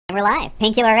We're live.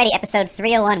 Painkiller Already, episode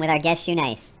 301 with our guest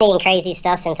Shoenice. Being crazy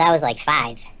stuff since I was like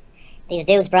 5. These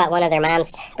dudes brought one of their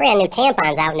mom's brand new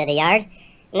tampons out into the yard,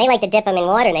 and they like to dip them in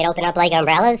water and they'd open up like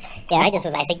umbrellas. Yeah, I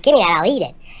said, give me that, I'll eat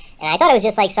it. And I thought it was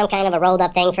just like some kind of a rolled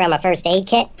up thing from a first aid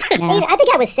kit. No. I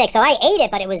think I was sick, so I ate it,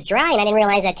 but it was dry, and I didn't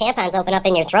realize that tampons open up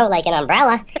in your throat like an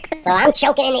umbrella. So I'm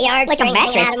choking in the yard, like string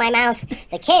hanging out of my mouth.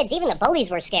 The kids, even the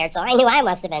bullies were scared, so I knew I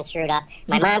must have been screwed up.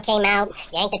 My mom came out,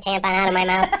 yanked the tampon out of my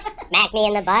mouth, smacked me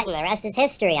in the butt, and the rest is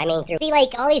history. I mean, be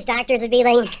like, all these doctors would be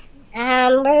like,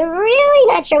 we're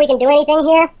really not sure we can do anything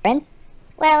here. Friends?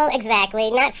 Well, exactly.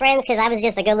 Not friends, because I was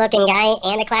just a good-looking guy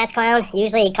and a class clown.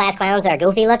 Usually class clowns are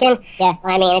goofy-looking. Yes.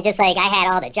 I mean, it's just like I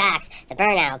had all the jocks, the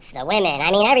burnouts, the women. I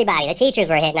mean, everybody. The teachers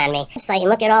were hitting on me. It's like,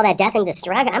 look at all that death and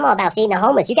destruction. I'm all about feeding the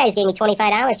homeless. You guys gave me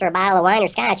 $25 for a bottle of wine or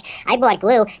scotch. I bought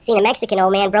glue, seen a Mexican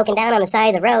old man broken down on the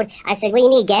side of the road. I said, what do you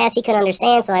need, gas? He couldn't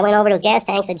understand, so I went over to his gas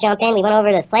tank, said, jump in. We went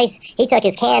over to the place. He took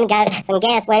his can, got some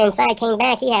gas, went inside, came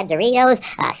back. He had Doritos,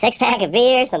 a 6-pack of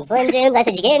beer, some Slim Jims. I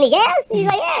said, you get any gas? He's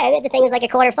like, yeah. The thing was like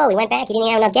a quarter full. We went back. He didn't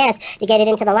have enough gas to get it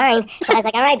into the line. So I was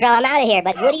like, all right, bro, I'm out of here.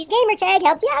 But Woody's gamer tag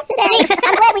helped you out today.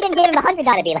 I'm glad we didn't give him the 100.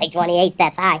 Gotta be like 28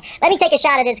 steps high. Let me take a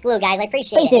shot of this glue, guys. I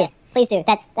appreciate it. Please do.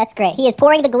 That's great. He is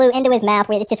pouring the glue into his mouth.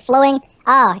 It's just flowing.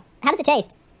 Oh, how does it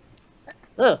taste?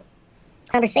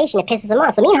 Conversation, it pisses him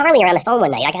off. So me and Harley are on the phone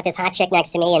one night. I got this hot chick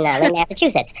next to me in Lynn,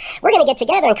 Massachusetts. We're going to get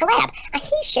together and collab.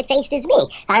 He's shit-faced as me.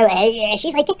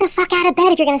 She's like, get the fuck out of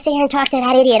bed if you're going to sit here and talk to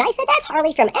that idiot. I said, that's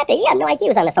Harley from Epic. You have no idea he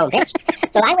was on the phone, bitch.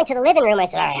 So I went to the living room. I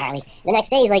said, all right, Harley. The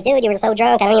next day, he's like, dude, you were so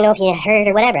drunk. I don't even know if you heard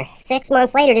or whatever. 6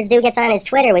 months later, this dude gets on his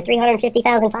Twitter with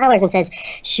 350,000 followers and says,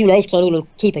 Shoenice can't even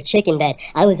keep a chick in bed.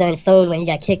 I was on the phone when he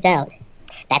got kicked out.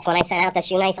 That's when I sent out the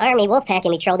Shoenice Army Wolfpack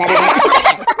and we trolled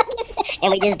everybody.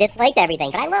 And we just disliked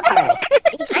everything. But I love Harley.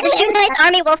 The Shoenice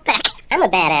Army Wolfpack. I'm a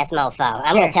badass mofo.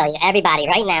 I'm going to tell you, everybody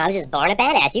right now, I was just born a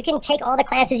badass. You can take all the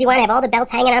classes you want, have all the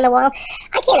belts hanging on the wall.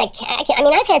 I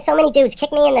mean, I've had so many dudes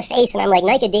kick me in the face, and I'm like,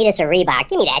 Nike, Adidas, or Reebok.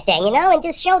 Give me that thing, you know, and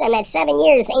just show them that 7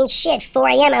 years ain't shit, 4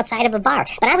 a.m. outside of a bar.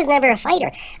 But I was never a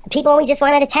fighter. People always just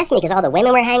wanted to test me because all the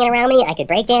women were hanging around me. I could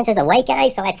break dance as a white guy,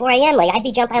 so at 4 a.m., like, I'd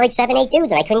be jumped by like 7, 8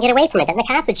 dudes, and I couldn't get away from it. Then the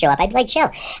cops would show up. I'd be like,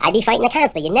 chill. I'd be fighting the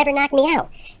cops, but you never knock me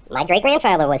out. My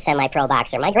great-grandfather was semi-pro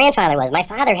boxer. My grandfather was. My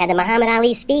father had the Muhammad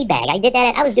Ali speed bag. I did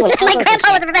that. I was doing it. My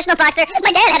grandpa was a professional boxer.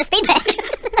 My dad had a speed bag.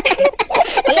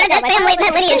 That family,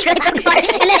 that lineage really broke apart.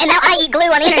 And now I eat glue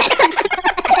on the internet.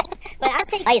 But I'll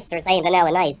take ice for saying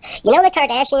vanilla nice. You know the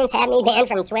Kardashians had me banned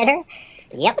from Twitter?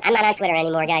 Yep, I'm not on Twitter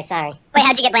anymore, guys. Sorry. Wait,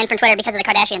 how'd you get banned from Twitter because of the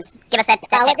Kardashians? Give us that.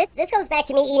 Well, this goes back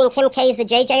to me eating Kim K's with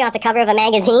JJ off the cover of a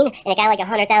magazine, and it got like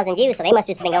 100,000 views, so they must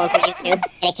have just been going through YouTube,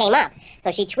 and it came up.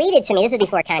 So she tweeted to me, this is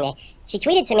before Kanye, she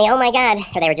tweeted to me, oh my God,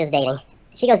 or they were just dating.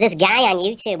 She goes, this guy on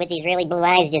YouTube with these really blue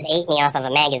eyes just ate me off of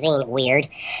a magazine. Weird.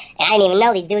 And I didn't even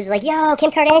know. These dudes were like, yo,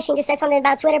 Kim Kardashian just said something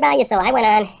about Twitter about you. So I went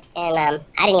on, and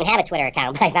I didn't even have a Twitter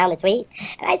account, but I found the tweet.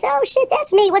 And I said, oh, shit,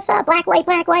 that's me. What's up? Black, white,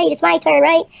 it's my turn,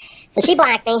 right? So she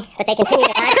blocked me, but they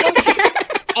continued to watch me.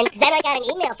 And then I got an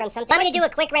email from something. Want me to do a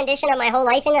quick rendition of my whole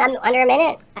life in under a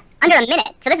minute? Under a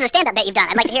minute? So this is a stand-up that you've done.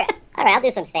 I'd like to hear it. All right, I'll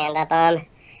do some stand-up.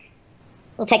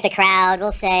 We'll pick the crowd.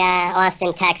 We'll say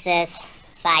Austin, Texas.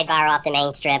 Sidebar off the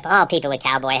main strip. All people with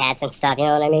cowboy hats and stuff, you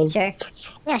know what I mean? Sure.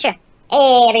 Yeah, sure.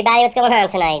 Hey, everybody, what's going on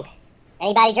tonight?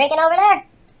 Anybody drinking over there?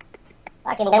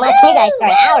 Fucking been watching you guys for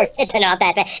an hour sipping off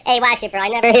that. Hey, watch it, bro. I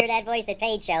never hear that voice at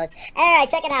paid shows. All right,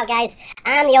 check it out, guys.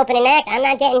 I'm the opening act. I'm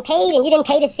not getting paid, and you didn't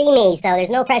pay to see me, so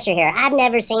there's no pressure here. I've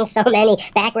never seen so many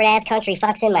backward-ass country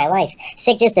fucks in my life.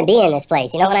 Sick just to be in this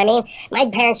place, you know what I mean? My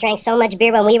parents drank so much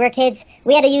beer when we were kids,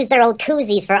 we had to use their old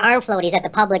koozies for arm floaties at the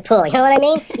public pool. You know what I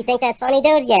mean? You think that's funny,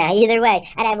 dude? Yeah, either way.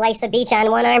 I'd have Lisa Beach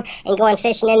on one arm and going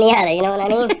fishing in the other, you know what I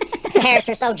mean? Parents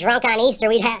were so drunk on Easter,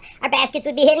 our baskets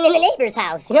would be hidden in the neighbor's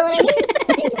house. You know what I mean?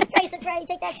 You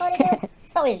think that's funny, dude?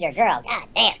 So is your girl. God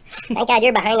damn. Thank God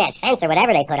you're behind that fence or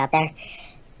whatever they put up there.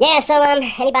 Yeah, so,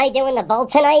 anybody doing the bull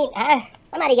tonight?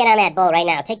 Somebody get on that bull right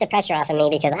now. Take the pressure off of me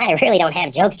because I really don't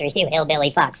have jokes for you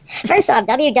hillbilly fucks. First off,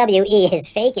 WWE is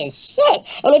fake as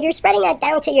shit. And if you're spreading that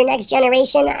down to your next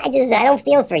generation, I don't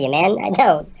feel for you, man. I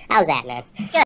don't. How's that, man? Good.